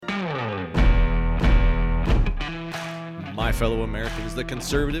My fellow Americans, the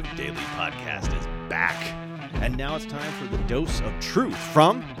Conservative Daily Podcast is back. And now it's time for the dose of truth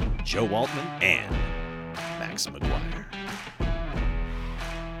from Joe Altman and Max McGuire.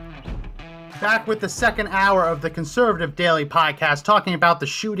 Back with the second hour of the Conservative Daily Podcast, talking about the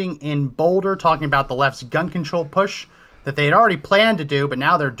shooting in Boulder, talking about the left's gun control push that they had already planned to do, but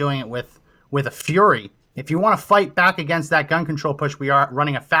now they're doing it with a fury. If you want to fight back against that gun control push, we are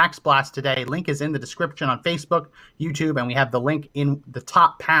running a fax blast today. Link is in the description on Facebook, YouTube, and we have the link in the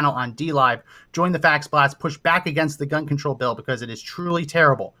top panel on DLive. Join the fax blast, push back against the gun control bill because it is truly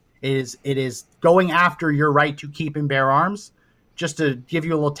terrible. It is going after your right to keep and bear arms. Just to give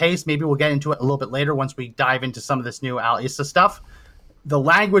you a little taste, maybe we'll get into it a little bit later once we dive into some of this new Al Issa stuff. The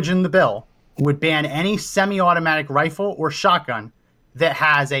language in the bill would ban any semi-automatic rifle or shotgun that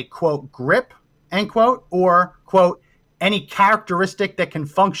has a, quote, grip, end quote, or, quote, any characteristic that can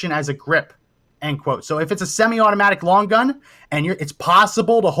function as a grip, end quote. So if it's a semi-automatic long gun and it's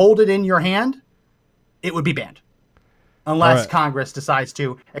possible to hold it in your hand, it would be banned. Unless Congress decides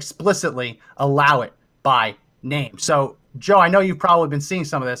to explicitly allow it by name. So, Joe, I know you've probably been seeing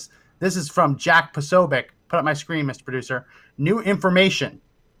some of this. This is from Jack Posobiec. Put up my screen, Mr. Producer. New information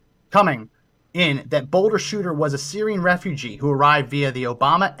coming in that Boulder shooter was a Syrian refugee who arrived via the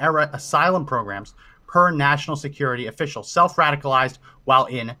Obama-era asylum programs per national security official, self-radicalized while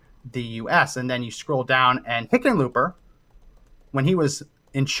in the U.S. And then you scroll down, and Hickenlooper, when he was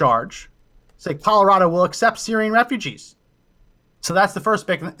in charge, said Colorado will accept Syrian refugees. So that's the first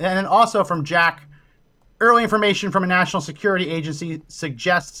big. And then also from Jack, early information from a national security agency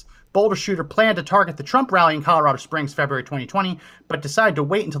suggests Boulder shooter planned to target the Trump rally in Colorado Springs February 2020, but decided to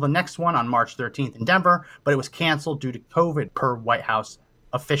wait until the next one on March 13th in Denver, but it was canceled due to COVID per White House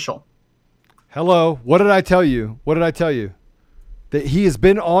official. Hello. What did I tell you? That he has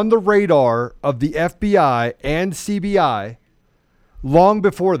been on the radar of the FBI and CBI long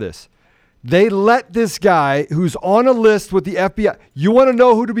before this. They let this guy who's on a list with the FBI. You want to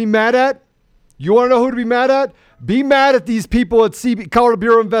know who to be mad at? Be mad at these people at Colorado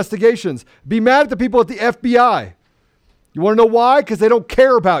Bureau of Investigations. Be mad at the people at the FBI. You want to know why? Because they don't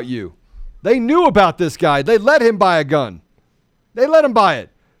care about you. They knew about this guy. They let him buy a gun. They let him buy it.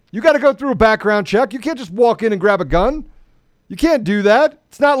 You got to go through a background check. You can't just walk in and grab a gun. You can't do that.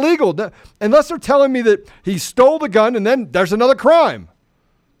 It's not legal. Unless they're telling me that he stole the gun and then there's another crime.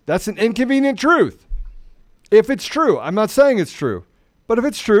 That's an inconvenient truth. If it's true. I'm not saying it's true. But if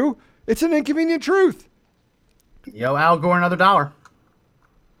it's true, it's an inconvenient truth. Yo, Al Gore, another $1.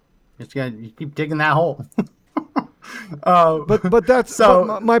 You keep digging that hole. But that's so.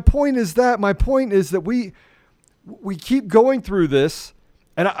 But my point is that we keep going through this,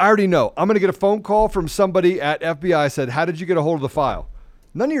 and I already know I'm going to get a phone call from somebody at FBI. Said, "How did you get a hold of the file?"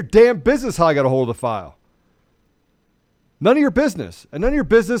 None of your damn business how I got a hold of the file. None of your business, and none of your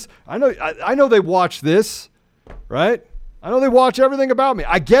business. I know they watch this, right? I know they watch everything about me.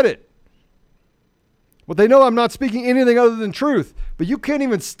 I get it. Well, they know I'm not speaking anything other than truth. But you can't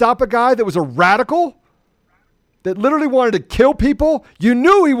even stop a guy that was a radical, that literally wanted to kill people. You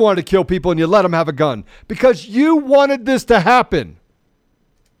knew he wanted to kill people and you let him have a gun because you wanted this to happen.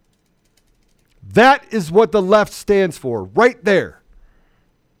 That is what the left stands for right there.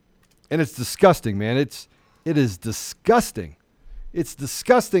 And it's disgusting, man. It is disgusting. It's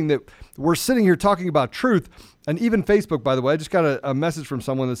disgusting that we're sitting here talking about truth. And even Facebook, by the way, I just got a message from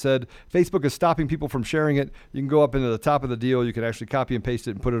someone that said Facebook is stopping people from sharing it. You can go up into the top of the deal. You can actually copy and paste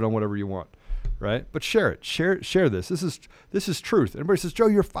it and put it on whatever you want, right? But share it. Share this. This is truth. Everybody says, Joe,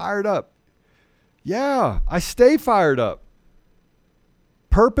 you're fired up. Yeah, I stay fired up.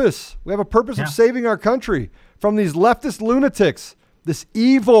 Purpose. We have a purpose of saving our country from these leftist lunatics, this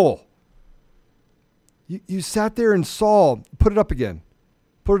evil. You sat there and saw, put it up again,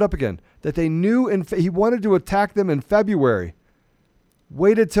 that they knew he wanted to attack them in February.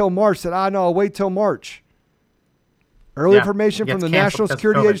 Waited till March, said, no, I'll wait till March. Early information from the National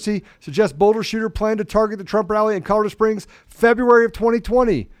Security Agency suggests Boulder shooter planned to target the Trump rally in Colorado Springs February of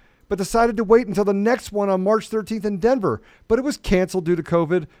 2020, but decided to wait until the next one on March 13th in Denver. But it was canceled due to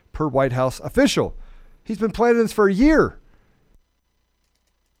COVID per White House official. He's been planning this for a year.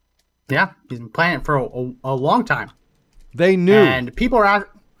 Yeah, he's been planning it for a long time. They knew. And people are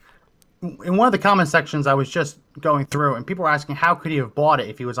in one of the comment sections I was just going through, and people were asking how could he have bought it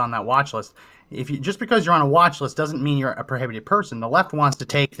if he was on that watch list. Just because you're on a watch list doesn't mean you're a prohibited person. The left wants to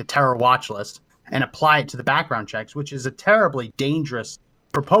take the terror watch list and apply it to the background checks, which is a terribly dangerous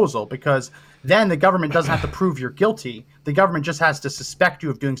proposal because then the government doesn't have to prove you're guilty. The government just has to suspect you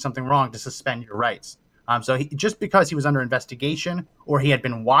of doing something wrong to suspend your rights. So just because he was under investigation or he had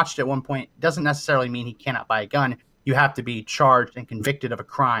been watched at one point doesn't necessarily mean he cannot buy a gun. you have to be charged and convicted of a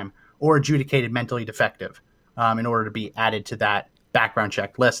crime or adjudicated mentally defective in order to be added to that background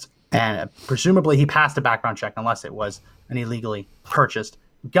check list. And presumably he passed a background check unless it was an illegally purchased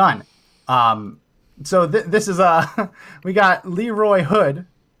gun. So this is we got Leroy Hood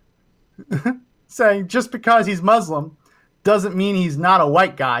saying just because he's Muslim doesn't mean he's not a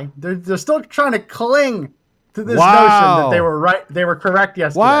white guy. They're still trying to cling to this notion that they were right. They were correct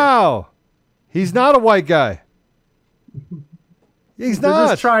yesterday. Wow. He's not a white guy. They're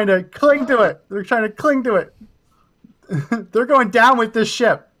just trying to cling to it. They're trying to cling to it. They're going down with this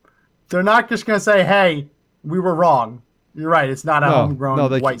ship. They're not just going to say, hey, we were wrong. You're right. It's not a homegrown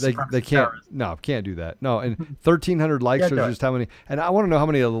white supremacist they can't. terrorist. No, can't do that. No, and 1,300 likes are just how many. And I want to know how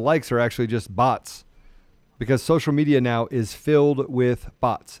many of the likes are actually just bots, because social media now is filled with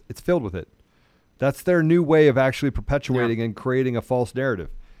bots. It's filled with it. That's their new way of actually perpetuating and creating a false narrative.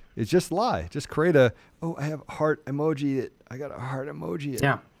 It's just lie. Just create I have heart emoji. I got a heart emoji.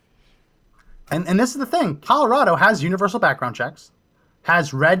 Yeah. And this is the thing. Colorado has universal background checks,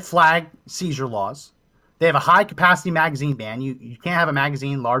 has red flag seizure laws. They have a high capacity magazine ban. You can't have a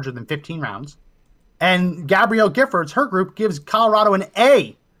magazine larger than 15 rounds. And Gabrielle Giffords, her group, gives Colorado an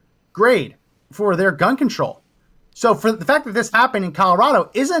A grade for their gun control. So for the fact that this happened in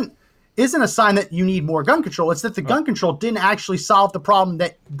Colorado isn't a sign that you need more gun control. It's that the gun control didn't actually solve the problem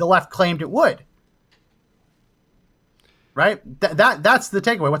that the left claimed it would. Right? That's the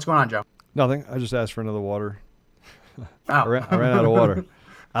takeaway. What's going on, Joe? Nothing. I just asked for another water. Oh. I ran out of water.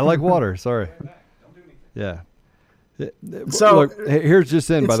 I like water. Sorry. Yeah. So look, here's just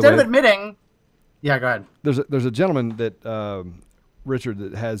in, by the way. Instead of admitting, yeah, go ahead. There's a gentleman that Richard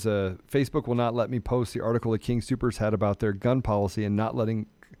that has Facebook will not let me post the article that King Soopers had about their gun policy and not letting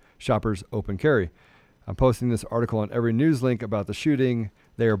shoppers open carry. I'm posting this article on every news link about the shooting.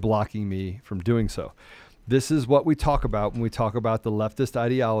 They are blocking me from doing so. This is what we talk about when we talk about the leftist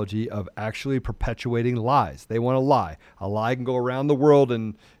ideology of actually perpetuating lies. They want to lie. A lie can go around the world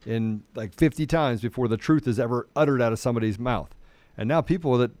in like 50 times before the truth is ever uttered out of somebody's mouth. And now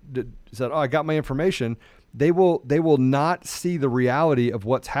people that said, "Oh, I got my information," they will not see the reality of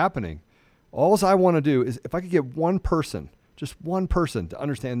what's happening. All I want to do is if I could get one person, just one person, to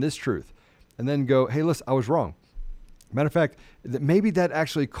understand this truth, and then go, "Hey, listen, I was wrong." Matter of fact, maybe that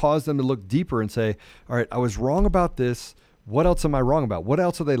actually caused them to look deeper and say, all right, I was wrong about this. What else am I wrong about? What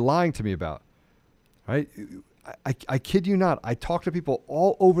else are they lying to me about? Right? I kid you not. I talk to people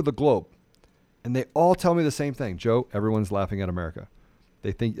all over the globe, and they all tell me the same thing. Joe, everyone's laughing at America.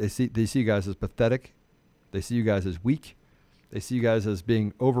 They see you guys as pathetic. They see you guys as weak. They see you guys as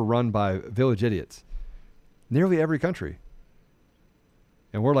being overrun by village idiots. Nearly every country.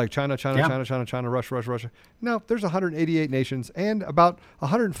 And we're like China, Russia. No, there's 188 nations, and about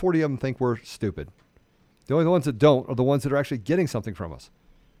 140 of them think we're stupid. The only ones that don't are the ones that are actually getting something from us.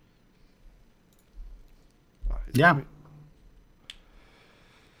 Yeah.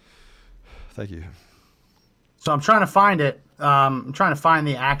 Thank you. So I'm trying to find it. I'm trying to find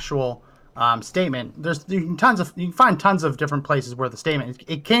the actual statement. You can find tons of different places where the statement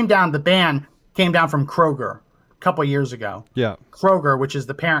it came down. The ban came down from Kroger couple of years ago. Yeah. Kroger, which is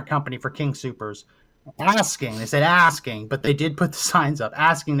the parent company for King Soopers, asking, but they did put the signs up,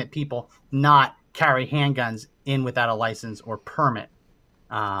 asking that people not carry handguns in without a license or permit.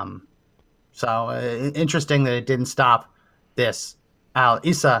 So interesting that it didn't stop this Al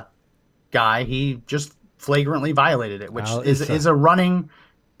Issa guy. He just flagrantly violated it, which is a running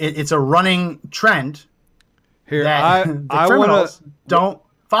trend. Here, that the criminals don't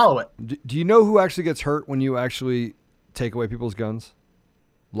follow it. Do you know who actually gets hurt when you actually take away people's guns?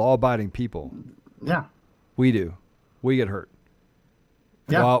 Law-abiding people. Yeah. We do. We get hurt.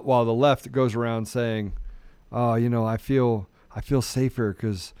 Yeah. While the left goes around saying, "Oh, I feel safer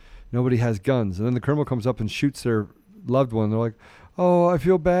because nobody has guns," and then the criminal comes up and shoots their loved one. They're like, "Oh, I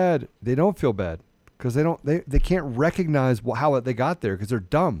feel bad." They don't feel bad because they can't recognize how they got there because they're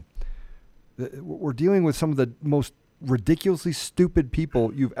dumb. We're dealing with some of the most ridiculously stupid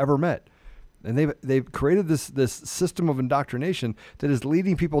people you've ever met, and they've created this system of indoctrination that is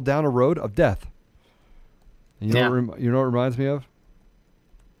leading people down a road of death. And you know what it reminds me of?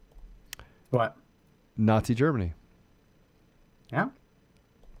 What? Nazi Germany. Yeah.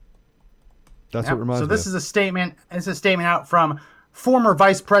 That's what it reminds me of. So this is a statement. It's a statement out from former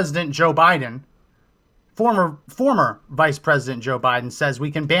Vice President Joe Biden. Former Vice President Joe Biden says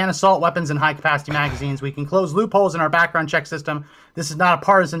we can ban assault weapons and high-capacity magazines. We can close loopholes in our background check system. This is not a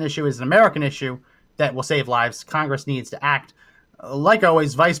partisan issue. It's an American issue that will save lives. Congress needs to act. Like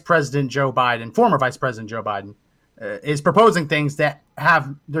always, former Vice President Joe Biden, is proposing things that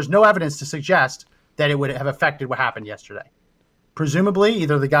there's no evidence to suggest that it would have affected what happened yesterday. Presumably,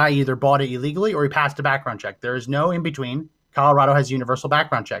 either the guy bought it illegally or he passed a background check. There is no in between. Colorado has universal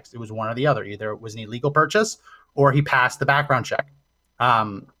background checks. It was one or the other. Either it was an illegal purchase or he passed the background check.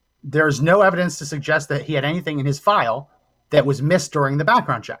 There's no evidence to suggest that he had anything in his file that was missed during the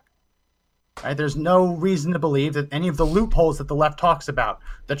background check. Right? There's no reason to believe that any of the loopholes that the left talks about,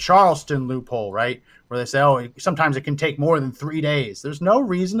 the Charleston loophole, right, where they say, oh, sometimes it can take more than 3 days. There's no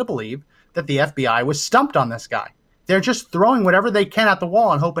reason to believe that the FBI was stumped on this guy. They're just throwing whatever they can at the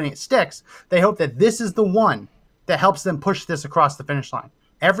wall and hoping it sticks. They hope that this is the one that helps them push this across the finish line.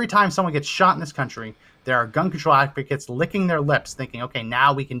 Every time someone gets shot in this country, there are gun control advocates licking their lips thinking, okay,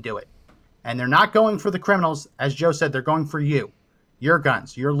 now we can do it. And they're not going for the criminals. As Joe said, they're going for you, your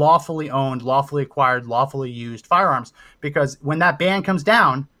guns, your lawfully owned, lawfully acquired, lawfully used firearms. Because when that ban comes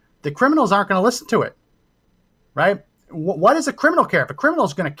down, the criminals aren't going to listen to it, right? What does a criminal care? If a criminal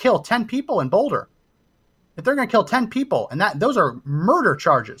is going to kill 10 people in Boulder, if they're going to kill 10 people, and those are murder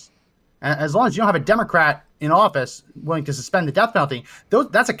charges, and as long as you don't have a Democrat in office willing to suspend the death penalty,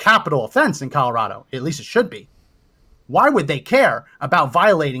 that's a capital offense in Colorado. At least it should be. Why would they care about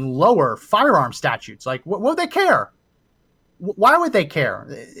violating lower firearm statutes? Like, what would they care? Why would they care?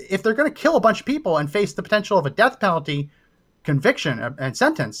 If they're going to kill a bunch of people and face the potential of a death penalty conviction and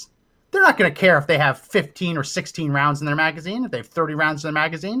sentence, they're not going to care if they have 15 or 16 rounds in their magazine, if they have 30 rounds in their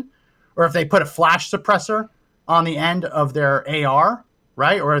magazine, or if they put a flash suppressor on the end of their AR,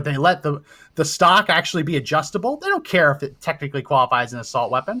 right? Or if they let the stock actually be adjustable. They don't care if it technically qualifies as an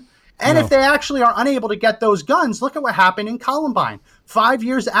assault weapon. And if they actually are unable to get those guns, look at what happened in Columbine. 5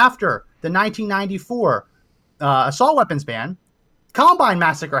 years after the 1994 assault weapons ban, Columbine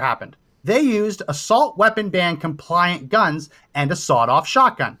massacre happened. They used assault weapon ban compliant guns and a sawed-off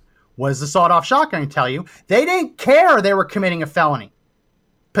shotgun. What does the sawed-off shotgun tell you? They didn't care they were committing a felony.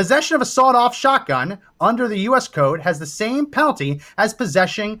 Possession of a sawed-off shotgun under the U.S. Code has the same penalty as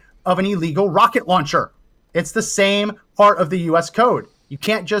possession of an illegal rocket launcher. It's the same part of the U.S. Code. You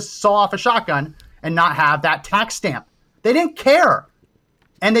can't just saw off a shotgun and not have that tax stamp. They didn't care.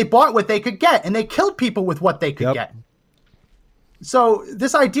 And they bought what they could get, and they killed people with what they could get. So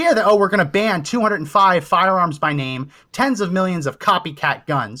this idea that, we're going to ban 205 firearms by name, tens of millions of copycat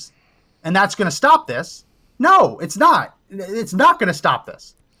guns, and that's going to stop this. No, it's not. It's not going to stop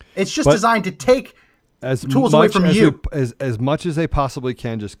this. It's just designed to take tools away from you. As much as they possibly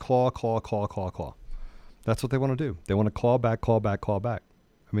can, just claw. That's what they want to do. They want to claw back. I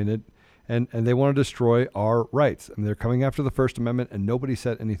mean, and they want to destroy our rights. I mean, they're coming after the First Amendment, and nobody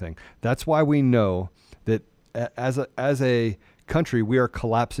said anything. That's why we know that as a country, we are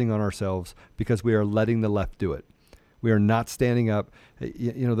collapsing on ourselves because we are letting the left do it. We are not standing up.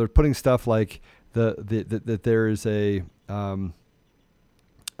 You know, they're putting stuff like that there is a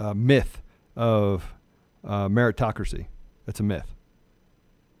myth of meritocracy. That's a myth.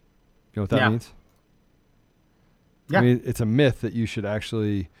 You know what that means? Yeah. I mean, it's a myth that you should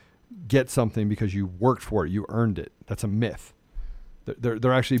actually get something because you worked for it. You earned it. That's a myth.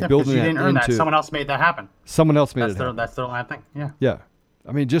 They're actually building you that didn't earn that. Someone else made that happen. Someone else made it happen. That's the only thing. Yeah. Yeah.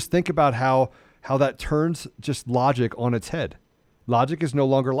 I mean, just think about how that turns just logic on its head. Logic is no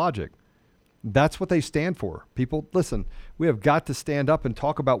longer logic. That's what they stand for. People, listen, we have got to stand up and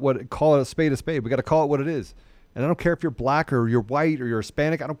talk about call it a spade a spade. We got to call it what it is. And I don't care if you're black or you're white or you're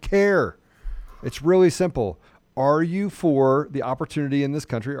Hispanic. I don't care. It's really simple. Are you for the opportunity in this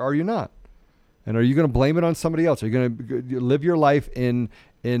country or are you not? And are you going to blame it on somebody else? Are you going to live your life in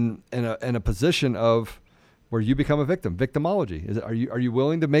a position of where you become a victim? Victimology. Are you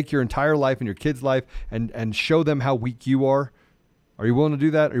willing to make your entire life and your kid's life and show them how weak you are? Are you willing to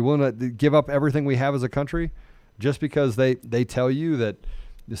do that? Are you willing to give up everything we have as a country just because they tell you that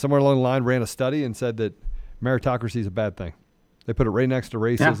somewhere along the line ran a study and said that meritocracy is a bad thing? They put it right next to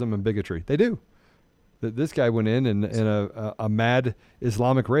racism and bigotry. They do. This guy went in a mad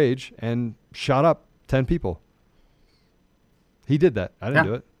Islamic rage and shot up 10 people. He did that. I didn't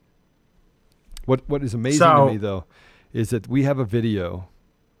do it. What is amazing to me, though, is that we have a video.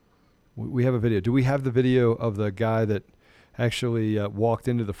 We have a video. Do we have the video of the guy that actually walked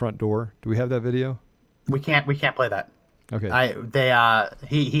into the front door? Do we have that video? We can't play that. Okay.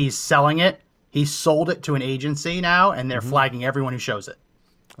 He's selling it. He sold it to an agency now, and they're flagging everyone who shows it.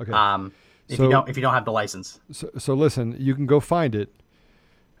 Okay. If you don't have the license. So listen, you can go find it,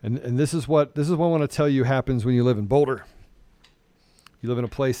 and this is what I want to tell you happens when you live in Boulder. You live in a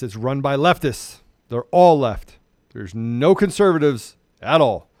place that's run by leftists. They're all left. There's no conservatives at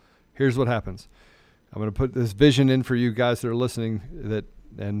all. Here's what happens. I'm going to put this vision in for you guys that are listening.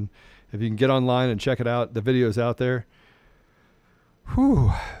 And if you can get online and check it out, the video's out there.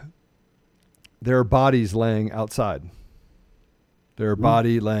 Whew. there are bodies laying outside. There are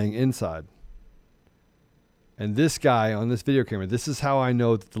bodies laying inside. And this guy on this video camera, this is how I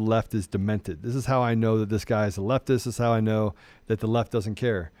know that the left is demented. This is how I know that this guy is a leftist. This is how I know that the left doesn't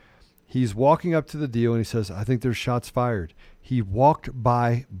care. He's walking up to the deal and he says, I think there's shots fired. He walked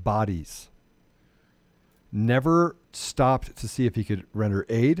by bodies. Never stopped to see if he could render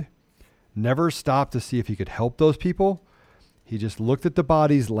aid. Never stopped to see if he could help those people. He just looked at the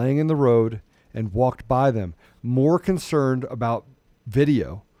bodies laying in the road and walked by them, more concerned about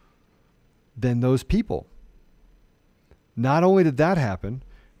video than those people. Not only did that happen,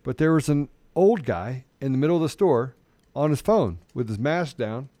 but there was an old guy in the middle of the store on his phone with his mask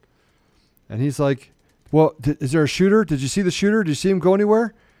down. And he's like, well, is there a shooter? Did you see the shooter? Did you see him go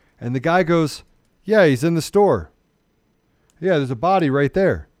anywhere? And the guy goes, yeah, he's in the store. Yeah, there's a body right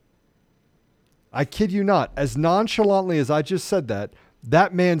there. I kid you not. As nonchalantly as I just said that,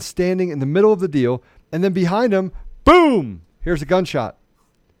 that man standing in the middle of the deal, and then behind him, boom, here's a gunshot.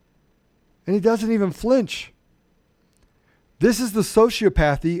 And he doesn't even flinch. This is the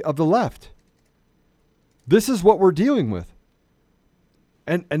sociopathy of the left. This is what we're dealing with.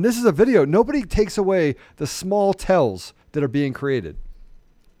 And this is a video. Nobody takes away the small tells that are being created.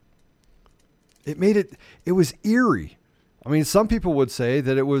 It was eerie. I mean, some people would say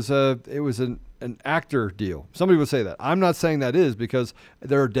that it was an actor deal. Somebody would say that. I'm not saying that is, because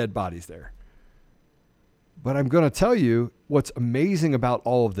there are dead bodies there. But I'm going to tell you what's amazing about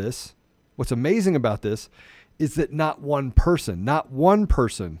all of this. What's amazing about this is that not one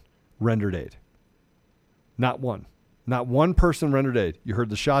person rendered aid. Not one person rendered aid. You heard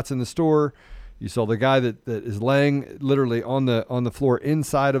the shots in the store. You saw the guy that is laying literally on the floor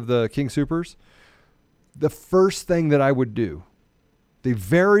inside of the King Soopers. The first thing that I would do, the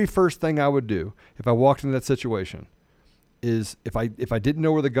very first thing I would do if I walked into that situation is if I didn't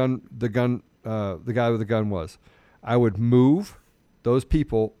know where the guy with the gun was, I would move those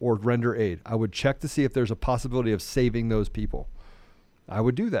people or render aid. I would check to see if there's a possibility of saving those people. I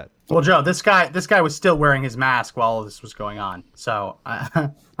would do that. Well, Joe, this guy was still wearing his mask while all this was going on. So I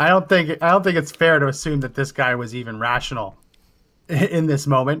don't think it's fair to assume that this guy was even rational in this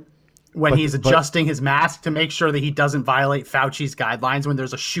moment when he's adjusting his mask to make sure that he doesn't violate Fauci's guidelines when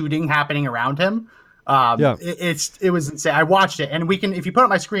there's a shooting happening around him. It was insane. I watched it, and if you put it on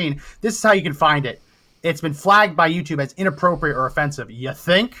my screen, this is how you can find it. It's been flagged by YouTube as inappropriate or offensive. You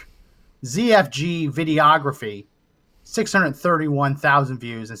think? ZFG videography, 631,000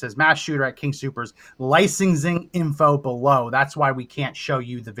 views. It says mass shooter at King Soopers, licensing info below. That's why we can't show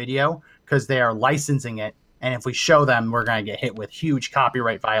you the video, because they are licensing it. And if we show them, we're going to get hit with huge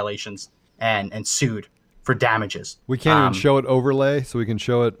copyright violations and sued for damages. We can't even show it overlay, so we can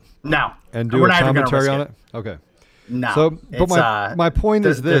show it and do a commentary on it? Okay. No. So, but my point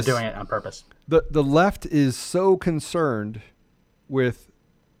is this. They're doing it on purpose. The left is so concerned with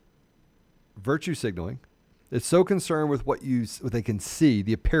virtue signaling. It's so concerned with what they can see,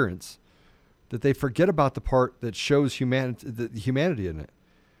 the appearance, that they forget about the part that shows the humanity in it.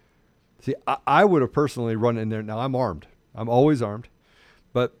 See, I would have personally run in there. Now I'm armed. I'm always armed,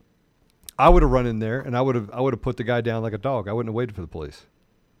 but I would have run in there and I would have put the guy down like a dog. I wouldn't have waited for the police.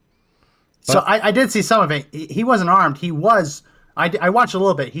 But, so I did see some of it. He wasn't armed. He was. I watched a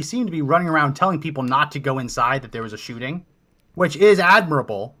little bit. He seemed to be running around telling people not to go inside, that there was a shooting, which is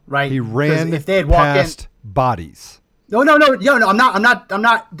admirable, right? He ran if they had walked past bodies. No. I'm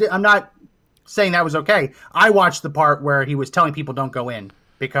not saying that was okay. I watched the part where he was telling people don't go in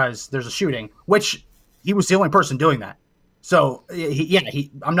because there's a shooting, which he was the only person doing that. So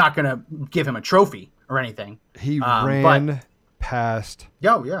I'm not going to give him a trophy or anything. He ran past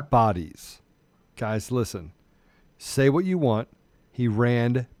bodies. Guys, listen. Say what you want. He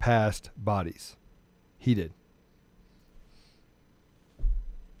ran past bodies. He did.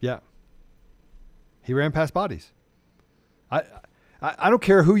 Yeah. He ran past bodies. I don't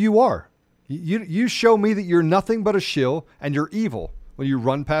care who you are. You show me that you're nothing but a shill and you're evil when you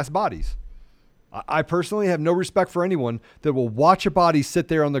run past bodies. I personally have no respect for anyone that will watch a body sit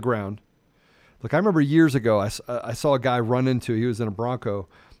there on the ground. Look, I remember years ago, I saw a guy run into, he was in a Bronco,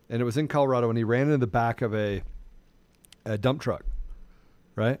 and it was in Colorado, and he ran into the back of a dump truck,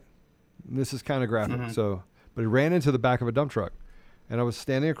 right? And this is kind of graphic. Mm-hmm. But he ran into the back of a dump truck, and I was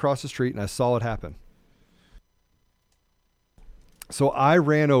standing across the street, and I saw it happen. So I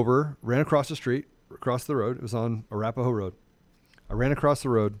ran across the street, across the road. It was on Arapahoe Road. I ran across the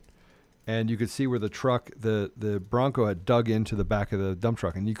road, and you could see where the truck, the Bronco had dug into the back of the dump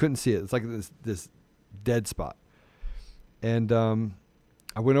truck, and you couldn't see it. It's like this dead spot. And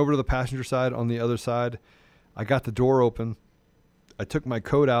I went over to the passenger side on the other side. I got the door open. I took my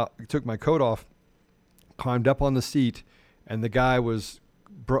coat off, climbed up on the seat, and the guy was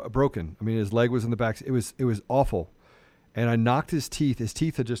broken. I mean, his leg was in the back. It was awful. And I knocked his teeth. His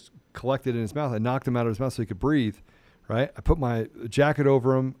teeth had just collected in his mouth. I knocked them out of his mouth so he could breathe, right? I put my jacket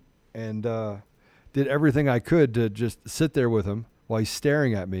over him and did everything I could to just sit there with him while he's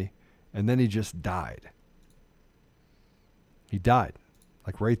staring at me. And then he just died. He died.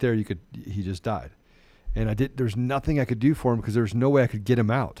 Like right there, he just died. And there's nothing I could do for him because there was no way I could get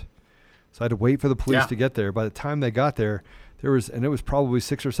him out. So I had to wait for the police to get there. By the time they got there, it was probably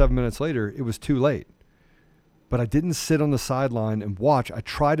 6 or 7 minutes later, it was too late. But I didn't sit on the sideline and watch. I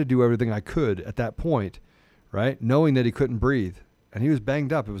tried to do everything I could at that point, right? Knowing that he couldn't breathe. And he was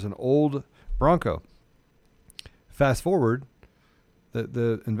banged up. It was an old Bronco. Fast forward,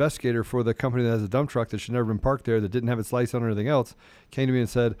 the investigator for the company that has a dump truck that should never have been parked there, that didn't have its lights on or anything else, came to me and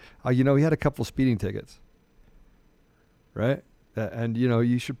said, he had a couple of speeding tickets, right? And,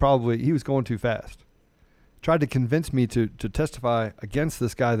 he was going too fast. Tried to convince me to testify against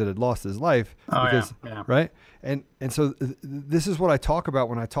this guy that had lost his life. Right? And so this is what I talk about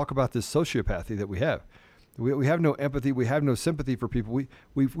when I talk about this sociopathy that we have. We have no empathy. We have no sympathy for people.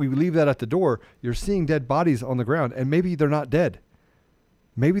 We leave that at the door. You're seeing dead bodies on the ground, and maybe they're not dead.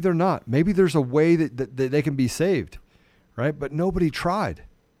 Maybe they're not. Maybe there's a way that they can be saved, right? But nobody tried.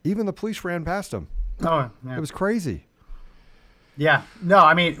 Even the police ran past them. Oh, yeah. It was crazy. Yeah. No,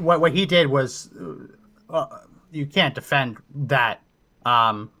 I mean, what he did was, you can't defend that.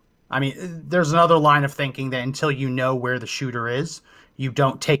 I mean, there's another line of thinking that until you know where the shooter is, you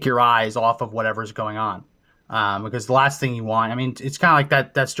don't take your eyes off of whatever's going on. Because the last thing you want, I mean, it's kind of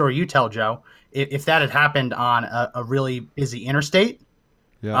like that story you tell, Joe. If that had happened on a really busy interstate,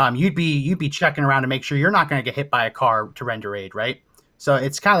 you'd be checking around to make sure you're not going to get hit by a car to render aid, right? So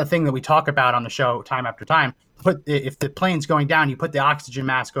it's kind of the thing that we talk about on the show time after time. If the plane's going down, you put the oxygen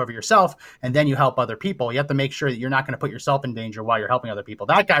mask over yourself, and then you help other people. You have to make sure that you're not going to put yourself in danger while you're helping other people.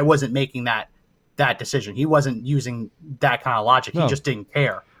 That guy wasn't making that decision. He wasn't using that kind of logic. No. He just didn't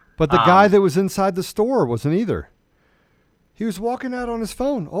care. But the guy that was inside the store wasn't either. He was walking out on his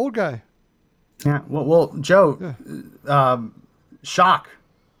phone, old guy. Yeah. Well, Joe, shock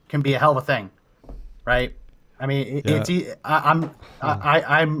can be a hell of a thing, right? I mean,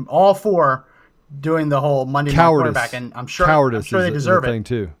 I'm all for doing the whole Monday night quarterback, and I'm sure they deserve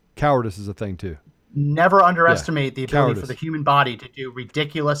it. Cowardice is a thing too. Never underestimate the ability for the human body to do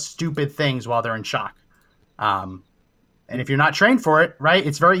ridiculous, stupid things while they're in shock. And if you're not trained for it, right,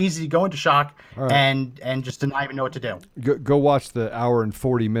 it's very easy to go into shock and just to not even know what to do. Go watch the hour and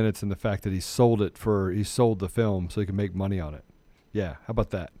 40 minutes and the fact that he sold the film so he could make money on it. Yeah, how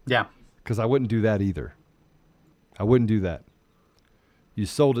about that? Yeah. Because I wouldn't do that either. I wouldn't do that. You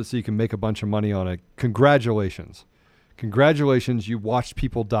sold it so you can make a bunch of money on it. Congratulations. You watched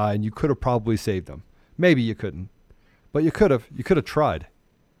people die, and you could have probably saved them. Maybe you couldn't, but you could have. You could have tried.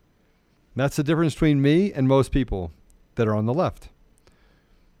 And that's the difference between me and most people that are on the left.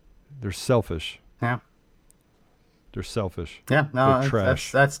 They're selfish. Yeah. They're selfish. Yeah, no, they're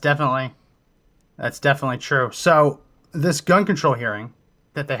trash. That's definitely true. So this gun control hearing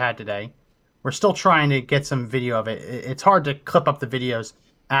that they had today, we're still trying to get some video of it. It's hard to clip up the videos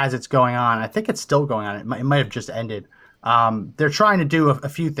as it's going on. I think it's still going on. It might have just ended. They're trying to do a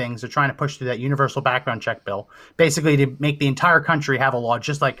few things. They're trying to push through that universal background check bill, basically to make the entire country have a law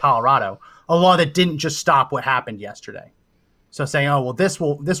just like Colorado, a law that didn't just stop what happened yesterday. So saying, oh, well, this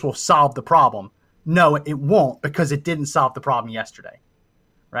will solve the problem. No, it won't, because it didn't solve the problem yesterday,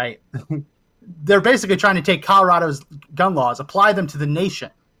 right? They're basically trying to take Colorado's gun laws, apply them to the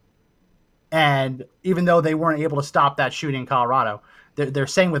nation. And even though they weren't able to stop that shooting in Colorado, they're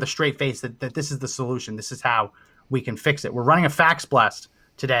saying with a straight face that this is the solution. This is how we can fix it. We're running a fax blast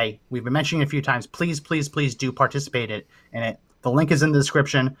today. We've been mentioning it a few times. Please, please, please do participate in it. The link is in the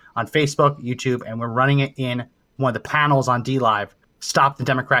description on Facebook, YouTube, and we're running it in one of the panels on DLive. Stop the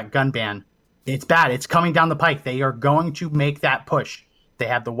Democrat gun ban. It's bad. It's coming down the pike. They are going to make that push. They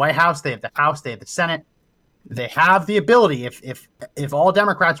have the White House. They have the House. They have the Senate. They have the ability, if all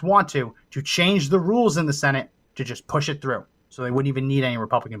Democrats want to change the rules in the Senate to just push it through. So they wouldn't even need any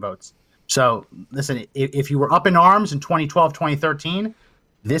Republican votes. So listen, if you were up in arms in 2012, 2013,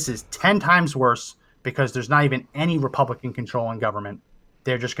 this is 10 times worse because there's not even any Republican control in government.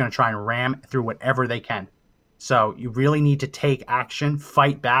 They're just going to try and ram through whatever they can. So you really need to take action,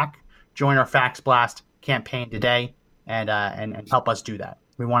 fight back, join our Fax Blast campaign today, and help us do that.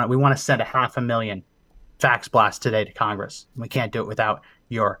 We want to send 500,000 Fax Blast today to Congress. We can't do it without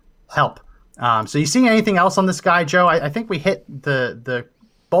your help. So you seeing anything else on this guy, Joe? I think we hit the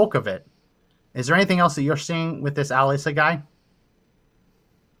bulk of it. Is there anything else that you're seeing with this Alisa guy?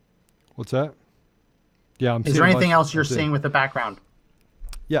 What's that? Yeah, Is there anything else you're seeing with the background?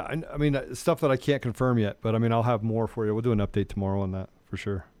 Yeah, I mean, stuff that I can't confirm yet, but I mean, I'll have more for you. We'll do an update tomorrow on that for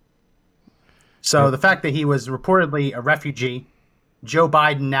sure. So the fact that he was reportedly a refugee, Joe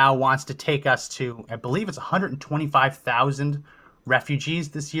Biden now wants to take us to, I believe it's 125,000 refugees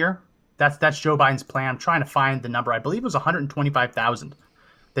this year. That's Joe Biden's plan. I'm trying to find the number. I believe it was 125,000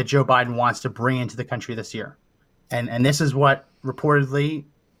 that Joe Biden wants to bring into the country this year. And this is what reportedly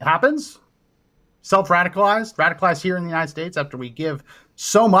happens. Radicalized here in the United States after we give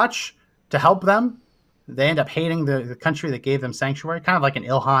so much to help them. They end up hating the country that gave them sanctuary, kind of like an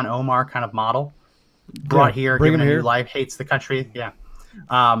Ilhan Omar kind of model. Brought here, given a new life, hates the country. Yeah.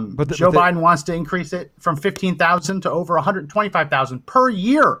 But Joe Biden wants to increase it from 15,000 to over 125,000 per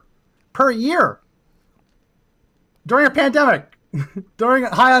year. During a pandemic, during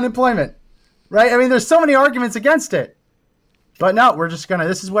high unemployment, right? I mean, there's so many arguments against it. But no, we're just gonna.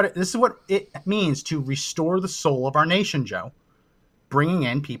 This is what it means to restore the soul of our nation, Joe. Bringing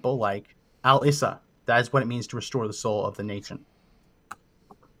in people like Al Issa. That is what it means to restore the soul of the nation.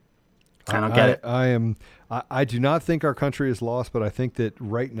 I don't get it. I do not think our country is lost, but I think that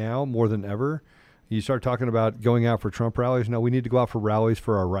right now, more than ever, you start talking about going out for Trump rallies. No, we need to go out for rallies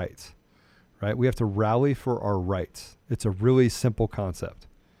for our rights, right? We have to rally for our rights. It's a really simple concept.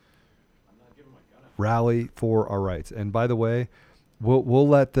 Rally for our rights. And by the way, we'll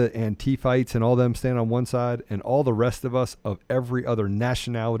let the Antifites and all them stand on one side, and all the rest of us of every other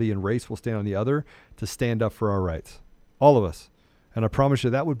nationality and race will stand on the other to stand up for our rights. All of us. And I promise you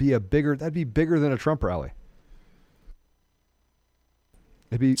that'd be bigger than a Trump rally.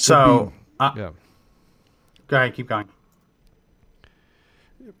 Yeah. Go ahead, keep going.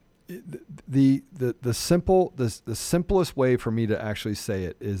 The simplest way for me to actually say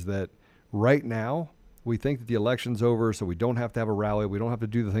it is that right now we think that the election's over, so we don't have to have a rally. We don't have to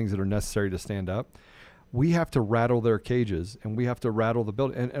do the things that are necessary to stand up. We have to rattle their cages, and we have to rattle the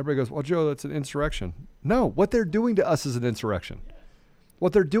building. And everybody goes, well, Joe, that's an insurrection. No, what they're doing to us is an insurrection.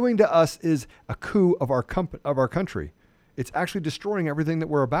 What they're doing to us is a coup of our country. It's actually destroying everything that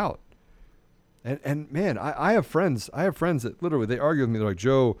we're about. And man, I have friends that literally, they argue with me. They're like,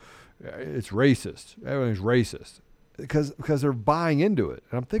 Joe, it's racist. Everything's racist. Because they're buying into it.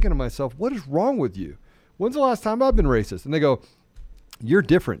 And I'm thinking to myself, what is wrong with you? When's the last time I've been racist? And they go, you're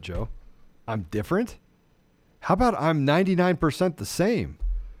different, Joe. I'm different? How about I'm 99% the same?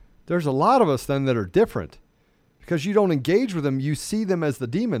 There's a lot of us then that are different. Because you don't engage with them, you see them as the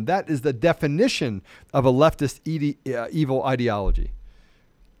demon. That is the definition of a leftist evil ideology.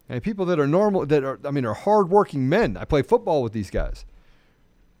 And people that are normal, are hardworking men. I play football with these guys.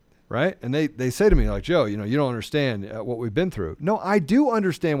 Right? And they say to me, like, Joe, you don't understand what we've been through. No, I do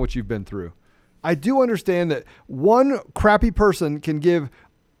understand what you've been through. I do understand that one crappy person can give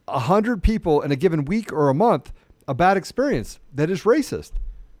 100 people in a given week or a month a bad experience that is racist.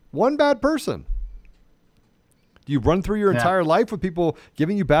 One bad person. Do you run through your entire life with people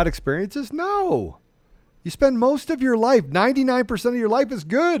giving you bad experiences? No. You spend most of your life, 99% of your life is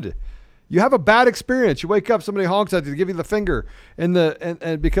good. You have a bad experience. You wake up, somebody honks at you to give you the finger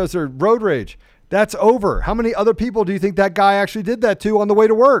and because they're road rage. That's over. How many other people do you think that guy actually did that to on the way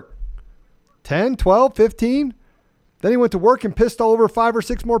to work? 10, 12, 15? Then he went to work and pissed all over 5 or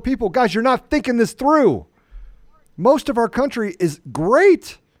 6 more people. Guys, you're not thinking this through. Most of our country is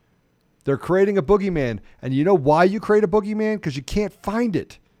great. They're creating a boogeyman. And you know why you create a boogeyman? Because you can't find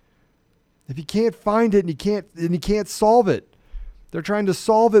it. If you can't find it and you can't solve it, they're trying to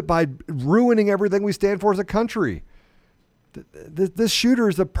solve it by ruining everything we stand for as a country. This shooter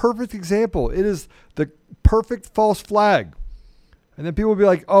is a perfect example. It is the perfect false flag. And then people will be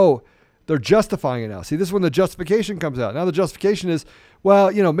like, oh, they're justifying it now. See, this is when the justification comes out. Now the justification is,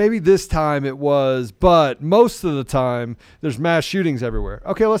 well, maybe this time it was, but most of the time there's mass shootings everywhere.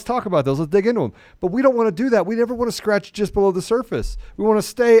 Okay, let's talk about those. Let's dig into them. But we don't want to do that. We never want to scratch just below the surface. We want to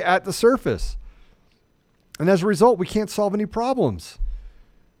stay at the surface. And as a result, we can't solve any problems.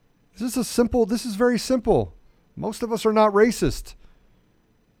 This is very simple. Most of us are not racist.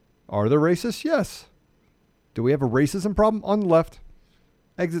 Are there racists? Yes. Do we have a racism problem? On the left.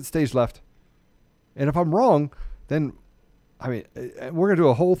 Exit stage left. And if I'm wrong, then, we're going to do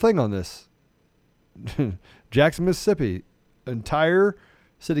a whole thing on this. Jackson, Mississippi, entire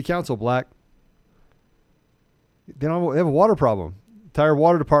city council black. They have a water problem. Entire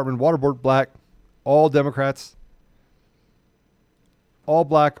water department, water board black. All Democrats, all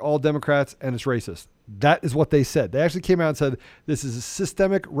black, all Democrats, and it's racist. That is what they said. They actually came out and said, this is a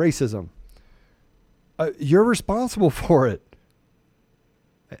systemic racism. You're responsible for it.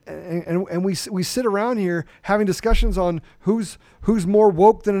 And we sit around here having discussions on who's more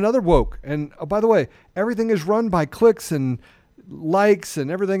woke than another woke. And by the way, everything is run by clicks and likes and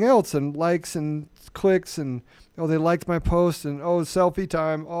everything else, and likes and clicks, and they liked my post, and selfie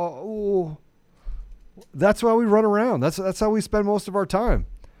time. That's why we run around. That's how we spend most of our time.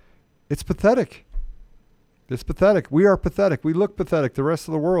 It's pathetic. It's pathetic. We are pathetic. We look pathetic to the rest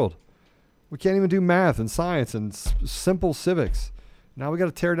of the world. We can't even do math and science and simple civics. Now we got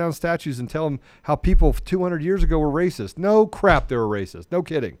to tear down statues and tell them how people 200 years ago were racist. No crap, they were racist. No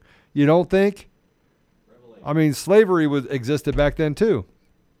kidding. You don't think? I mean, slavery existed back then too.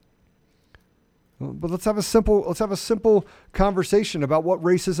 But let's have a simple conversation about what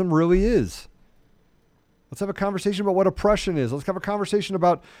racism really is. Let's have a conversation about what oppression is. Let's have a conversation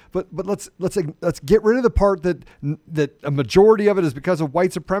about, but let's get rid of the part that a majority of it is because of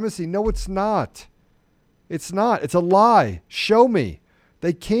white supremacy. No, it's not. It's not. It's a lie. Show me.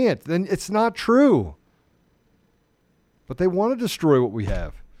 They can't. Then it's not true. But they want to destroy what we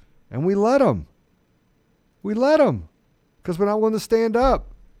have, and we let them. We let them because we're not willing to stand up.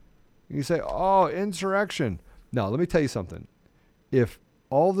 And you say, insurrection. No, let me tell you something. If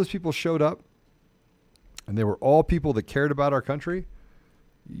all of those people showed up, and they were all people that cared about our country,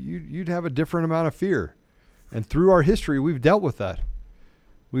 you'd have a different amount of fear. And through our history, we've dealt with that.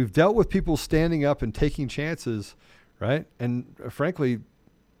 We've dealt with people standing up and taking chances, right? And frankly,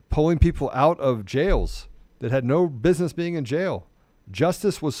 pulling people out of jails that had no business being in jail.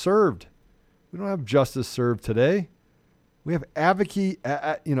 Justice was served. We don't have justice served today. We have activist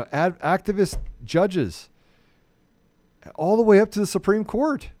judges all the way up to the Supreme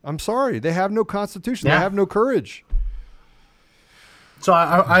Court. I'm sorry. They have no constitution. Yeah. They have no courage. So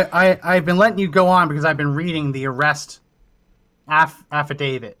I've been letting you go on because I've been reading the arrest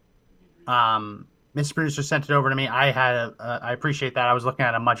affidavit. Mr. Producer sent it over to me. I appreciate that. I was looking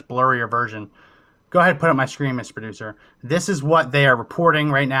at a much blurrier version. Go ahead and put up my screen, Mr. Producer. This is what they are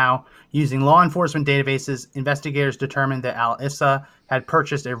reporting right now. Using law enforcement databases, investigators determined that Al-Issa had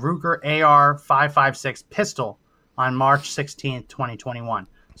purchased a Ruger AR-556 pistol on March 16th, 2021.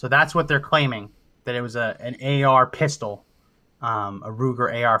 So that's what they're claiming, that it was an AR pistol, a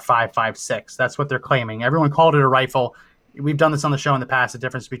Ruger AR-556. That's what they're claiming. Everyone called it a rifle. We've done this on the show in the past, the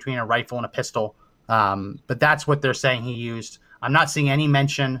difference between a rifle and a pistol. But that's what they're saying he used. I'm not seeing any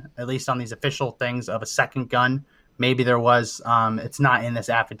mention, at least on these official things, of a second gun. Maybe there was. It's not in this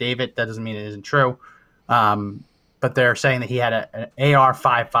affidavit. That doesn't mean it isn't true. But they're saying that he had an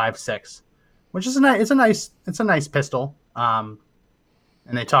AR-556, which is a nice pistol. And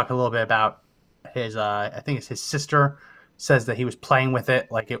they talk a little bit about his. I think it's his sister says that he was playing with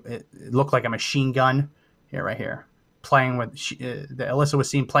it like it looked like a machine gun. Right here. Playing with Alyssa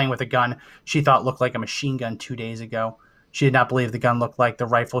was seen playing with a gun she thought looked like a machine gun 2 days ago. She did not believe the gun looked like the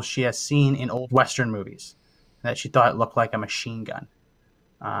rifle she has seen in old Western movies, that she thought it looked like a machine gun.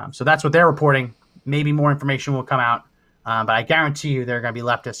 So that's what they're reporting. Maybe more information will come out, but I guarantee you there are going to be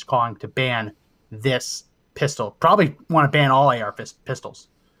leftists calling to ban this pistol. Probably want to ban all AR pistols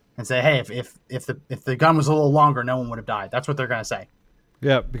and say, hey, if the gun was a little longer, no one would have died. That's what they're going to say.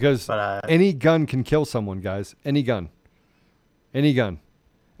 Yeah, because any gun can kill someone, guys. Any gun. And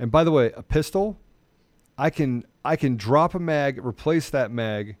by the way, a pistol, I can drop a mag, replace that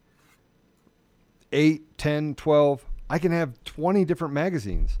mag, 8, 10, 12. I can have 20 different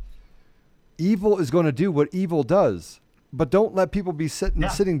magazines. Evil is going to do what evil does, but don't let people be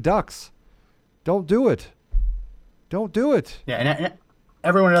sitting ducks. Don't do it. Yeah, and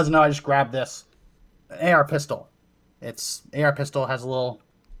everyone doesn't know. I just grabbed this AR pistol. It's AR pistol has a little.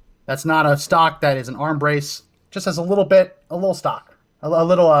 That's not a stock. That is an arm brace. Just has a little stock, a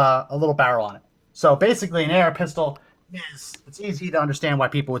little barrel on it. So basically, an AR pistol it's easy to understand why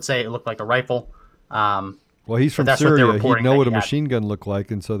people would say it looked like a rifle. Well, he's from Syria. He'd know what a machine gun looked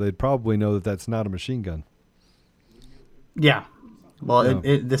like, and so they'd probably know that that's not a machine gun. Yeah. Well,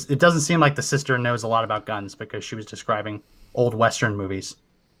 it doesn't seem like the sister knows a lot about guns because she was describing old Western movies.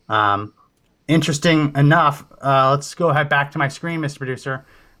 Interesting enough, let's go ahead back to my screen, Mr. Producer.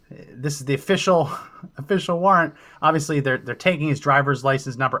 This is the official warrant. Obviously, they're taking his driver's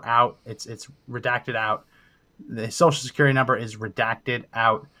license number out. It's redacted out. The social security number is redacted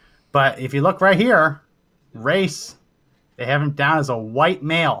out. But if you look right here, race, they have him down as a white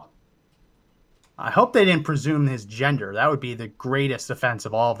male. I hope they didn't presume his gender. That would be the greatest offense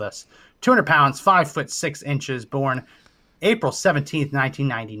of all of this. 200 pounds, 5'6", born April 17th,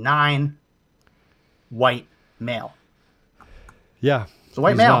 1999. White male. Yeah. It's a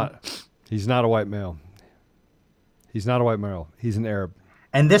white male. He's not a white male. He's not a white male. He's an Arab.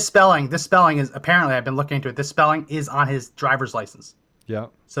 And this spelling is apparently, I've been looking into it, this spelling is on his driver's license. Yeah.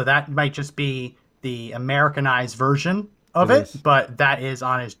 So that might just be the Americanized version of It it, is. but that is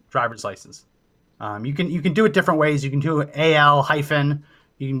on his driver's license. You can do it different ways. You can do AL hyphen.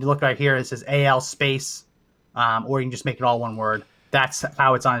 You can look right here. It says AL space, or you can just make it all one word. That's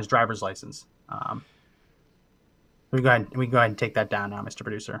how it's on his driver's license. We can go ahead and take that down now, Mr.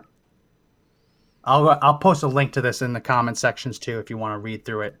 Producer. I'll post a link to this in the comment sections too if you want to read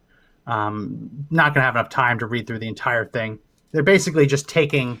through it. Not gonna have enough time to read through the entire thing. They're basically just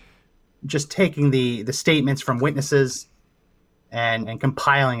taking the statements from witnesses and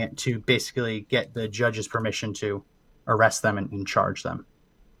compiling it to basically get the judge's permission to arrest them and charge them.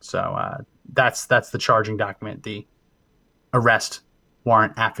 So that's the charging document, the arrest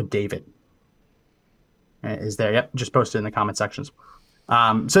warrant affidavit is there. Yep, just posted in the comment sections.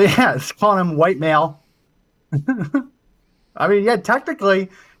 So yeah, it's calling him white male. I mean, yeah, technically,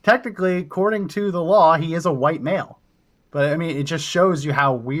 according to the law, he is a white male. But I mean, it just shows you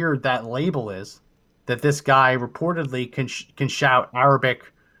how weird that label is. That this guy reportedly can shout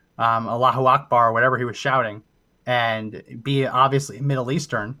Arabic, Allahu Akbar, or whatever he was shouting, and be obviously Middle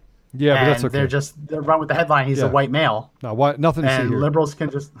Eastern. Yeah, but that's okay. They're run with the headline. He's a white male. No, nothing to see here. And liberals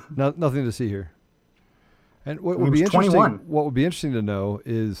can just nothing to see here. And what He would be was interesting? 21. What would be interesting to know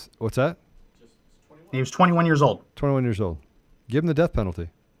is what's that? He was 21 years old. 21 years old. Give him the death penalty.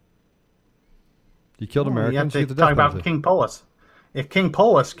 You killed Americans. You You get have the to death talk about penalty. King Polis. If King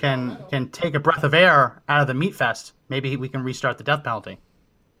Polis can take a breath of air out of the meat fest, maybe we can restart the death penalty.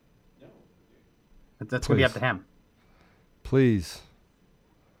 That's going to be up to him. Please.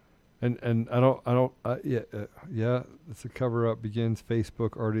 And yeah, it's a cover up begins.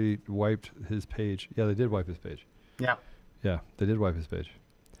 Facebook already wiped his page. Yeah, they did wipe his page. Yeah. Yeah, they did wipe his page.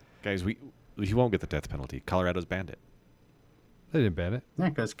 Guys, he won't get the death penalty. Colorado's banned it. They didn't ban it. Yeah,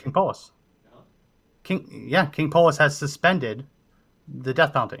 because King Polis. King Polis has suspended the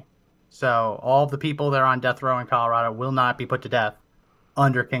death penalty. So all the people that are on death row in Colorado will not be put to death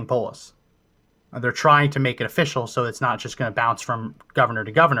under King Polis. They're trying to make it official so it's not just going to bounce from governor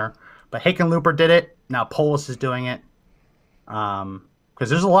to governor. But Hickenlooper did it. Now Polis is doing it. Because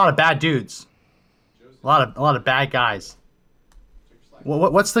there's a lot of bad dudes. A lot of bad guys.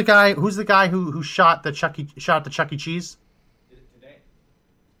 What's the guy? Who's the guy who shot the Chuck E. Cheese?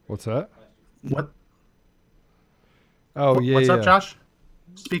 What's that? What? Oh, yeah. What's up, Josh?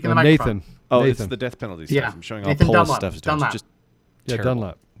 Speaking of the microphone. Nathan. Oh, Nathan. it's the death penalty stuff. Yeah. I'm showing Nathan all Polis Dunlap. stuff. It's Dunlap. just Yeah, terrible.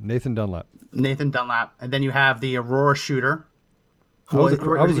 Dunlap. Nathan Dunlap. Nathan Dunlap, and then you have the Aurora shooter. I was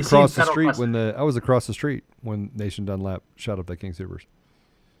across the street when Nathan Dunlap shot up that King Soopers.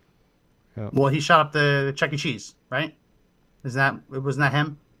 Yeah. Well, he shot up the Chuck E. Cheese, right? Wasn't that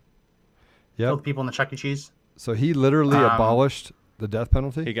him? Yeah. Killed people in the Chuck E. Cheese. So he literally abolished the death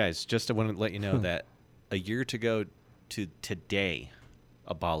penalty. Hey guys, just I want to let you know that a year to go to today,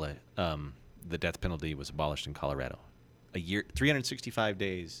 the death penalty was abolished in Colorado. A year, 365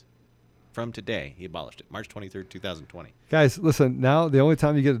 days from today, he abolished it. March 23rd, 2020. Guys, listen. Now the only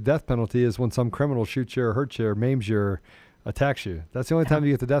time you get a death penalty is when some criminal shoots you or hurts you or maims you or attacks you. That's the only time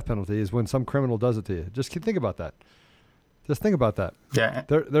you get the death penalty is when some criminal does it to you. Just think about that. Just think about that. Yeah.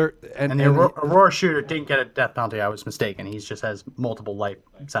 And the Aurora shooter didn't get a death penalty. I was mistaken. He just has multiple life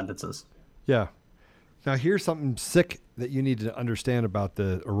sentences. Yeah. Now here's something sick that you need to understand about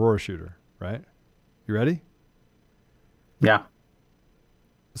the Aurora shooter, right? You ready? Yeah.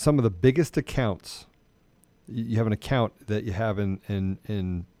 Some of the biggest accounts. You have an account that you have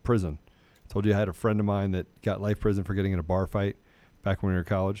in prison. I told you I had a friend of mine that got life prison for getting in a bar fight back when we were in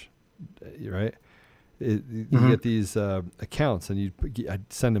college, right? You get these accounts and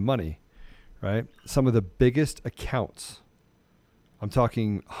I'd send him money, right? Some of the biggest accounts, I'm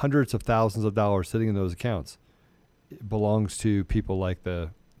talking hundreds of thousands of dollars sitting in those accounts, it belongs to people like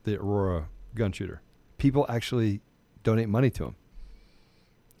the Aurora gun shooter. People actually donate money to him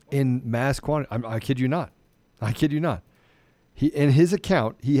in mass quantity. I kid you not. I kid you not. In his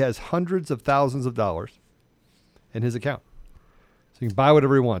account, he has hundreds of thousands of dollars in his account. So he can buy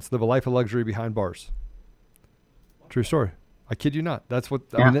whatever he wants, live a life of luxury behind bars. True story. I kid you not. That's what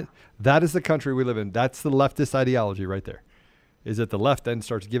I mean. That is the country we live in. That's the leftist ideology right there. Is that the left then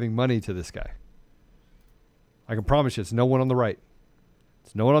starts giving money to this guy? I can promise you, it's no one on the right.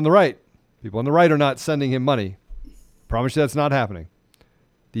 It's no one on the right. People on the right are not sending him money. Promise you that's not happening.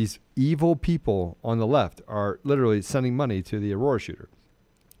 These evil people on the left are literally sending money to the Aurora shooter.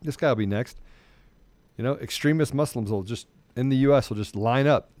 This guy will be next. You know, extremist Muslims will just in the U.S. will just line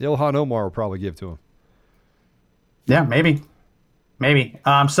up. Ilhan Omar will probably give to him. Yeah, maybe.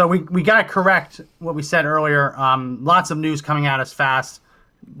 So we got to correct what we said earlier. Lots of news coming at us fast.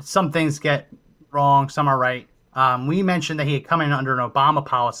 Some things get wrong, some are right. We mentioned that he had come in under an Obama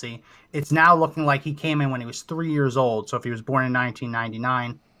policy. It's now looking like he came in when he was 3 years old. So if he was born in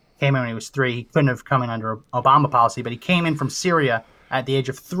 1999, came in when he was 3, he couldn't have come in under Obama policy, but he came in from Syria at the age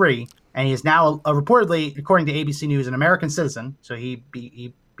of 3, and he is now reportedly, according to ABC News, an American citizen. So he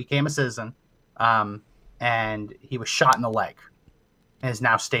became a citizen, and he was shot in the leg and is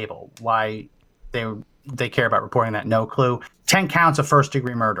now stable. Why they care about reporting that, no clue. 10 counts of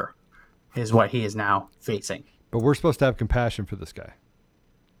first-degree murder is what he is now facing. But we're supposed to have compassion for this guy.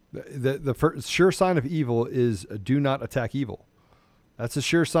 The first sure sign of evil is do not attack evil. That's a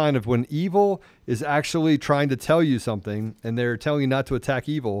sure sign of when evil is actually trying to tell you something and they're telling you not to attack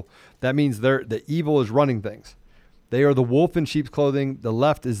evil. That means the evil is running things. They are the wolf in sheep's clothing. The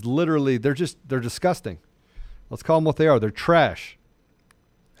left is literally, they're disgusting. Let's call them what they are. They're trash.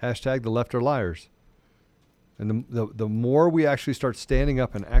 Hashtag the left are liars. And the more we actually start standing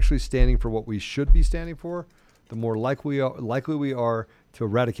up and actually standing for what we should be standing for, the more likely we are to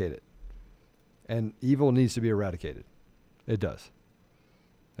eradicate it. And evil needs to be eradicated. It does.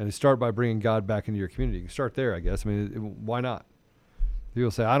 And you start by bringing God back into your community. You can start there, I guess. I mean, why not?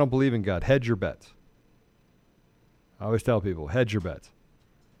 People say, I don't believe in God. Hedge your bets. I always tell people, hedge your bets.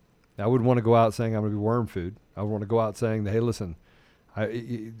 I wouldn't want to go out saying I'm going to be worm food. I would want to go out saying, hey, listen,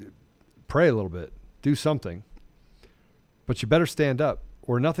 pray a little bit. Do something. But you better stand up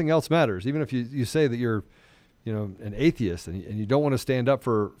or nothing else matters. Even if you say that you're an atheist and you don't want to stand up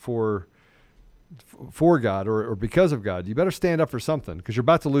for God or because of God, you better stand up for something because you're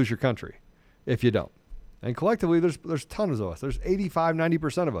about to lose your country if you don't. And collectively, there's tons of us. There's 85,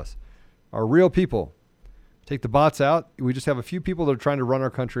 90% of us are real people. Take the bots out. We just have a few people that are trying to run our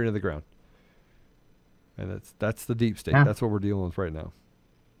country into the ground. And that's the deep state. Yeah. That's what we're dealing with right now.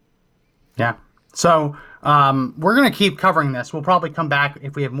 Yeah. So we're going to keep covering this. We'll probably come back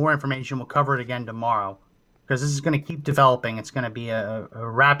if we have more information. We'll cover it again tomorrow because this is going to keep developing. It's going to be a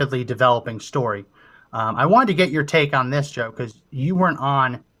rapidly developing story. I wanted to get your take on this, Joe, because you weren't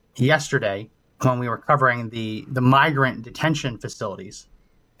on yesterday when we were covering the migrant detention facilities.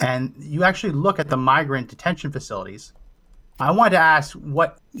 And you actually look at the migrant detention facilities. I wanted to ask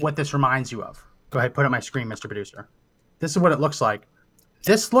what this reminds you of. Go ahead, put it on my screen, Mr. Producer. This is what it looks like.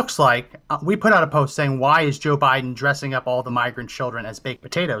 This looks like, we put out a post saying, why is Joe Biden dressing up all the migrant children as baked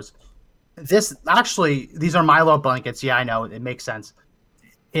potatoes? These are Milo blankets. Yeah, I know, it makes sense.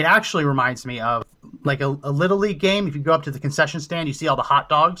 It actually reminds me of like a Little League game. If you go up to the concession stand, you see all the hot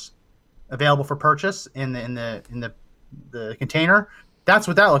dogs available for purchase in the container. That's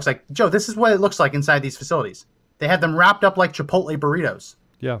what that looks like. Joe, this is what it looks like inside these facilities. They have them wrapped up like Chipotle burritos.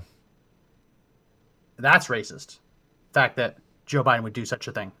 Yeah. That's racist. The fact that Joe Biden would do such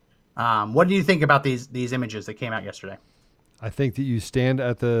a thing. What do you think about these images that came out yesterday? I think that you stand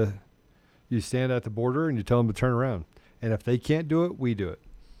at the border and you tell them to turn around. And if they can't do it, we do it.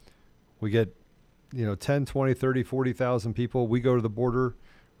 We get 10, 20, 30, 40,000 people. We go to the border,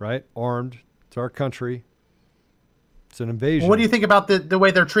 right? Armed. It's our country. It's an invasion. What do you think about the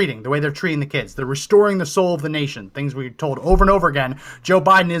way they're treating the kids? They're restoring the soul of the nation. Things we're told over and over again. Joe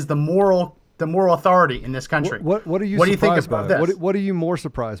Biden is the moral authority in this country. What do you think about this? What are you more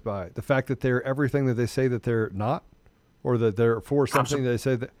surprised by? The fact that they're everything that they say that they're not, or that they're for something that they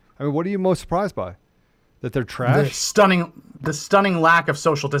say that. I mean, what are you most surprised by? That they're trash? The stunning lack of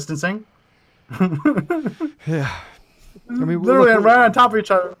social distancing. Yeah. I mean, literally right on top of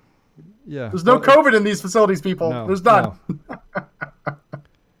each other. Yeah. There's no COVID in these facilities, people. No, there's none.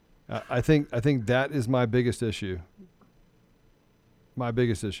 No. I think that is my biggest issue. My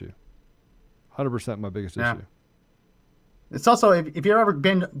biggest issue. 100% my biggest issue. It's also, if you've ever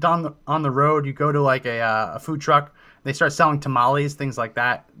been on the road, you go to like a food truck, they start selling tamales, things like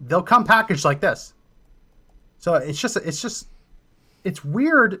that. They'll come packaged like this. So it's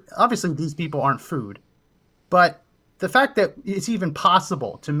weird. Obviously, these people aren't food, but the fact that it's even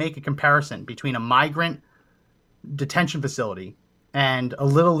possible to make a comparison between a migrant detention facility and a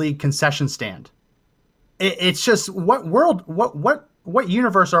Little League concession stand, it's just what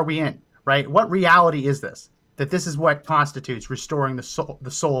universe are we in, right? What reality is this? That this is what constitutes restoring the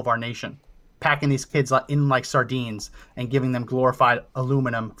soul of our nation, packing these kids in like sardines and giving them glorified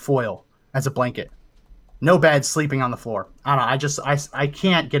aluminum foil as a blanket. No beds, sleeping on the floor. I don't know. I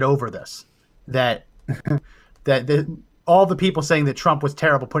can't get over this. That all the people saying that Trump was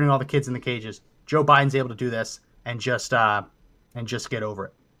terrible, putting all the kids in the cages. Joe Biden's able to do this and just get over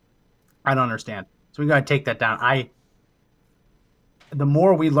it. I don't understand. So we got to take that down. The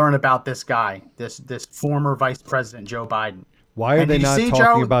more we learn about this guy, this former Vice President Joe Biden. Why are they not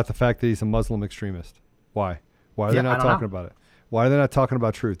talking about the fact that he's a Muslim extremist? Why? Why are they not talking about it? Why are they not talking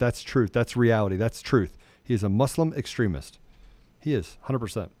about truth? That's truth. That's reality. That's truth. He is a Muslim extremist. He is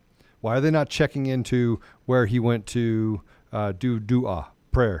 100%. Why are they not checking into where he went to do dua,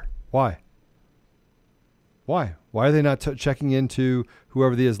 prayer? Why? Why are they not checking into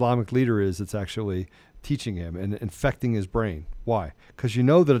whoever the Islamic leader is that's actually teaching him and infecting his brain? Why? Because you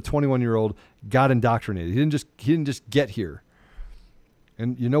know that a 21-year-old got indoctrinated. He didn't just get here.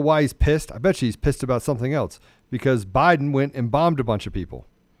 And you know why he's pissed? I bet you he's pissed about something else. Because Biden went and bombed a bunch of people.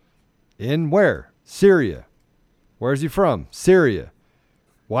 In where? Syria. Where is he from? Syria.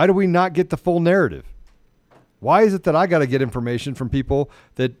 Why do we not get the full narrative? Why is it that I got to get information from people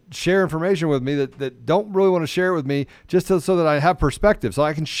that share information with me that don't really want to share it with me just so that I have perspective, so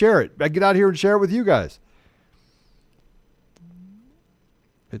I can share it? I get out here and share it with you guys.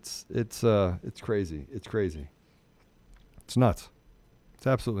 It's crazy. It's crazy. It's nuts. It's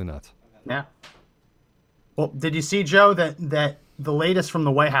absolutely nuts. Yeah. Well, did you see, Joe, that the latest from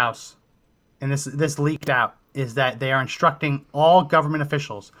the White House, and this leaked out, is that they are instructing all government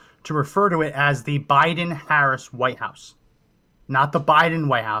officials to refer to it as the Biden-Harris White House, not the Biden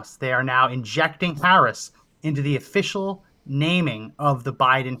White House. They are now injecting Harris into the official naming of the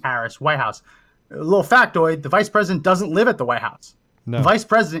Biden-Harris White House. A little factoid, the vice president doesn't live at the White House. No. The vice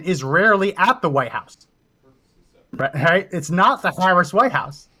president is rarely at the White House. Right? It's not the Harris White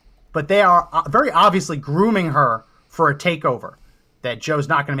House, but they are very obviously grooming her for a takeover that Joe's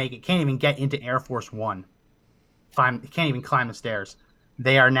not going to make it. Can't even get into Air Force One. Can't even climb the stairs.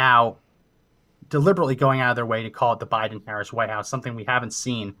 They are now deliberately going out of their way to call it the Biden-Harris White House, something we haven't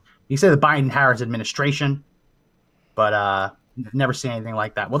seen. You say the Biden-Harris administration, but never seen anything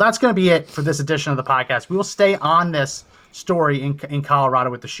like that. Well, that's going to be it for this edition of the podcast. We will stay on this story in Colorado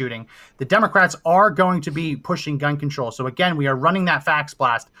with the shooting. The Democrats are going to be pushing gun control. So again, we are running that fax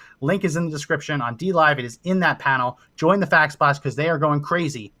blast. Link is in the description on DLive. It is in that panel. Join the fax blast because they are going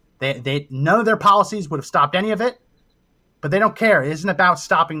crazy. They none of their policies would have stopped any of it, but they don't care. It isn't about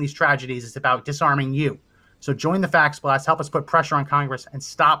stopping these tragedies. It's about disarming you. So join the fax blast. Help us put pressure on Congress and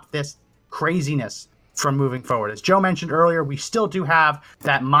stop this craziness from moving forward. As Joe mentioned earlier, we still do have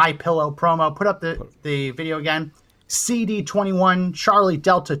that My Pillow promo. Put up the video again. CD21 Charlie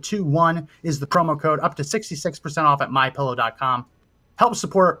Delta 21 is the promo code, up to 66% off at mypillow.com. Help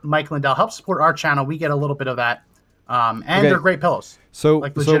support Mike Lindell. Help support our channel. We get a little bit of that. And they're great pillows. So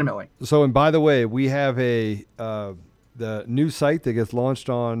legitimately. So and by the way, we have the new site that gets launched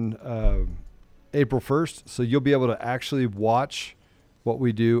on April 1st. So you'll be able to actually watch what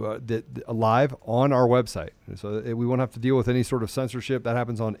we do live on our website. So we won't have to deal with any sort of censorship. That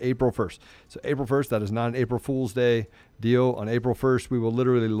happens on April 1st. So April 1st, that is not an April Fool's Day deal. On April 1st, we will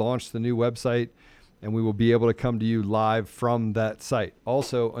literally launch the new website, and we will be able to come to you live from that site.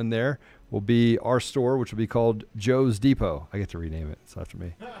 Also in there will be our store, which will be called Joe's Depot. I get to rename it. It's after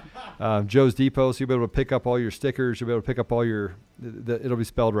me. Joe's Depot. So you'll be able to pick up all your stickers. You'll be able to pick up all it'll be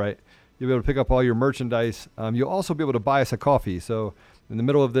spelled right. You'll be able to pick up all your merchandise. You'll also be able to buy us a coffee. So in the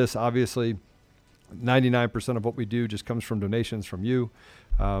middle of this, obviously, 99% of what we do just comes from donations from you.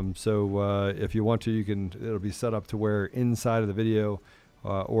 So if you want to, it'll be set up to where inside of the video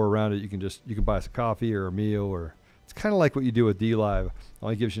or around it, you can buy us a coffee or a meal, or it's kind of like what you do with DLive. It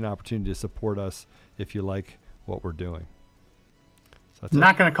only gives you an opportunity to support us if you like what we're doing. So I'm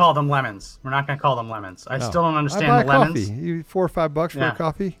not going to call them lemons. We're not going to call them lemons. I still don't understand the lemons. Coffee. $4 or $5 for a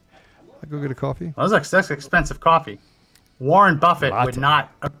coffee. I go get a coffee. Well, that's expensive coffee. Warren Buffett would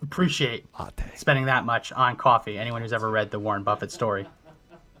not appreciate spending that much on coffee. Anyone who's ever read the Warren Buffett story.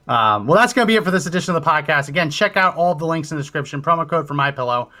 Well, that's going to be it for this edition of the podcast. Again, check out all the links in the description. Promo code for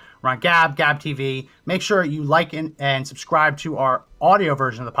MyPillow. We're on Gab TV. Make sure you like and subscribe to our audio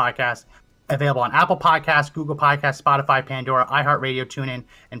version of the podcast. Available on Apple Podcasts, Google Podcasts, Spotify, Pandora, iHeartRadio, TuneIn,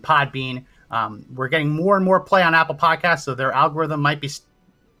 and Podbean. We're getting more and more play on Apple Podcasts, so their algorithm might be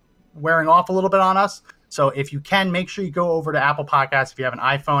wearing off a little bit on us. So if you can, make sure you go over to Apple Podcasts if you have an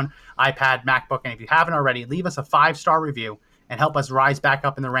iPhone, iPad, MacBook, and if you haven't already, leave us a 5-star review and help us rise back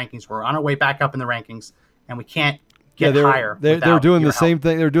up in the rankings. We're on our way back up in the rankings, and we can't get higher. They're doing the same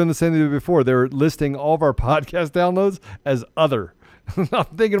thing. They're doing the same thing they did before. They're listing all of our podcast downloads as other. I'm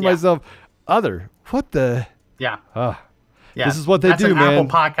thinking to myself, other? What the? Yeah. This is what they do, man. That's an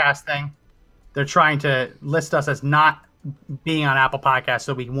Apple Podcast thing. They're trying to list us as not being on Apple Podcasts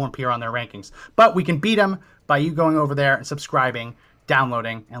so we won't appear on their rankings. But we can beat them by you going over there and subscribing,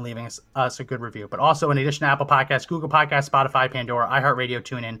 downloading, and leaving us a good review. But also, in addition to Apple Podcasts, Google Podcasts, Spotify, Pandora, iHeartRadio,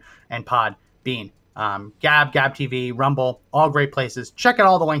 TuneIn, and Podbean. Gab TV, Rumble, all great places. Check out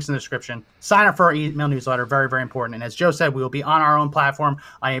all the links in the description. Sign up for our email newsletter. Very, very important. And as Joe said, we will be on our own platform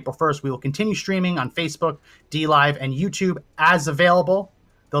on April 1st. We will continue streaming on Facebook, DLive, and YouTube as available.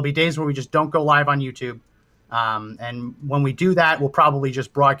 There'll be days where we just don't go live on YouTube. And when we do that, we'll probably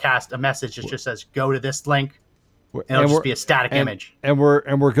just broadcast a message that just says, go to this link. And it'll just be a static image. And we're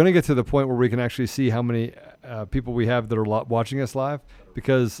going to get to the point where we can actually see how many people we have that are watching us live,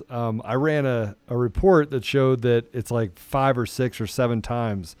 because I ran a report that showed that it's like 5 or 6 or 7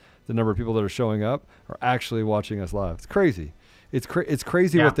 times the number of people that are showing up are actually watching us live. It's crazy. It's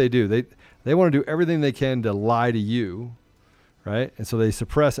crazy what they do. They want to do everything they can to lie to you, right? And so they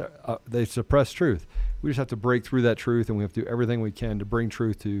suppress truth. We just have to break through that truth, and we have to do everything we can to bring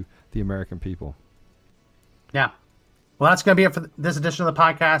truth to the American people. Yeah. Well, that's going to be it for this edition of the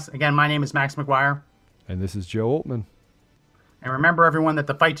podcast. Again, my name is Max McGuire. And this is Joe Altman. And remember, everyone, that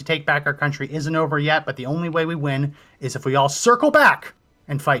the fight to take back our country isn't over yet, but the only way we win is if we all circle back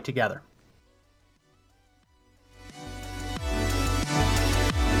and fight together.